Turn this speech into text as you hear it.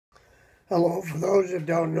Hello, for those that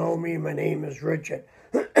don't know me, my name is Richard,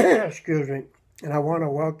 excuse me, and I want to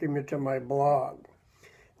welcome you to my blog.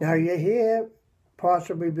 Now, you're here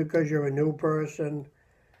possibly because you're a new person.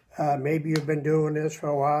 Maybe you've been doing this for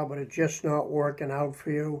a while, but it's just not working out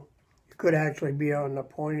for you. You could actually be on the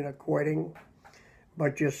point of quitting,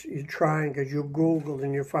 but you're trying because you Googled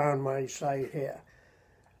and you found my site here.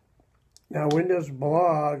 Now, in this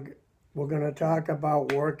blog, we're going to talk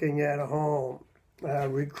about working at home.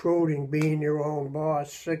 Recruiting, being your own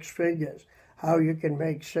boss, 6 figures, how you can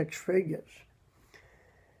make 6 figures.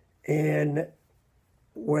 And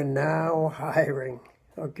we're now hiring,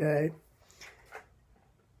 okay?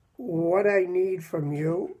 What I need from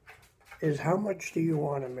you is how much do you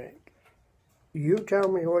want to make? You tell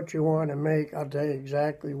me what you want to make, I'll tell you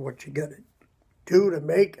exactly what you got to do to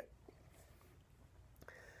make it.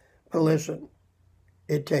 But listen,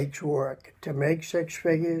 it takes work. To make 6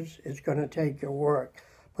 figures, it's going to take your work.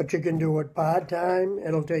 But you can do it part-time.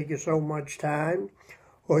 It'll take you so much time.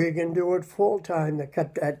 Or you can do it full-time to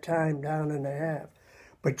cut that time down in half.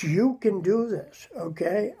 But you can do this,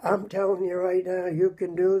 okay? I'm telling you right now, you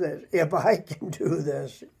can do this. If I can do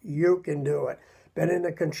this, you can do it. Been in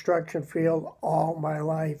the construction field all my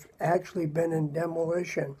life. Actually been in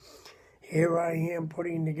demolition. Here I am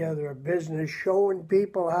putting together a business, showing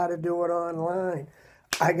people how to do it online.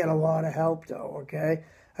 I get a lot of help though, okay?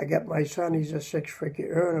 I got my son, he's a 6-figure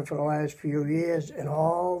earner for the last few years, and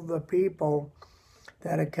all the people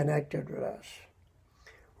that are connected with us.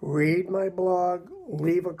 Read my blog,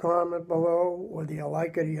 leave a comment below, whether you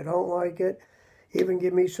like it or you don't like it. Even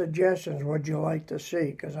give me suggestions, what you like to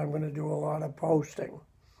see, because I'm going to do a lot of posting.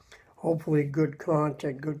 Hopefully good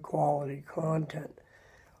content, good quality content.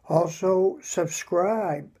 Also,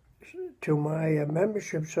 subscribe to my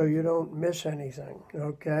membership so you don't miss anything,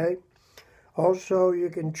 okay? Also,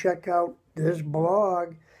 you can check out this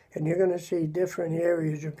blog, and you're going to see different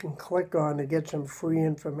areas you can click on to get some free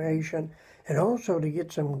information and also to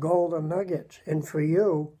get some golden nuggets. And for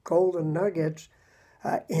you, golden nuggets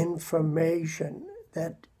are information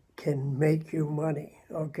that can make you money,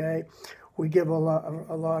 okay? We give a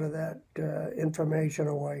lot of that information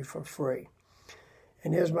away for free.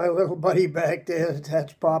 And here's my little buddy back there.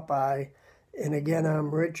 That's Popeye. And again, I'm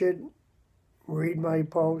Richard. Read my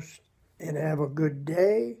post and have a good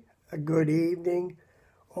day, a good evening,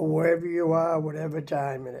 or wherever you are, whatever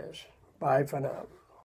time it is. Bye for now.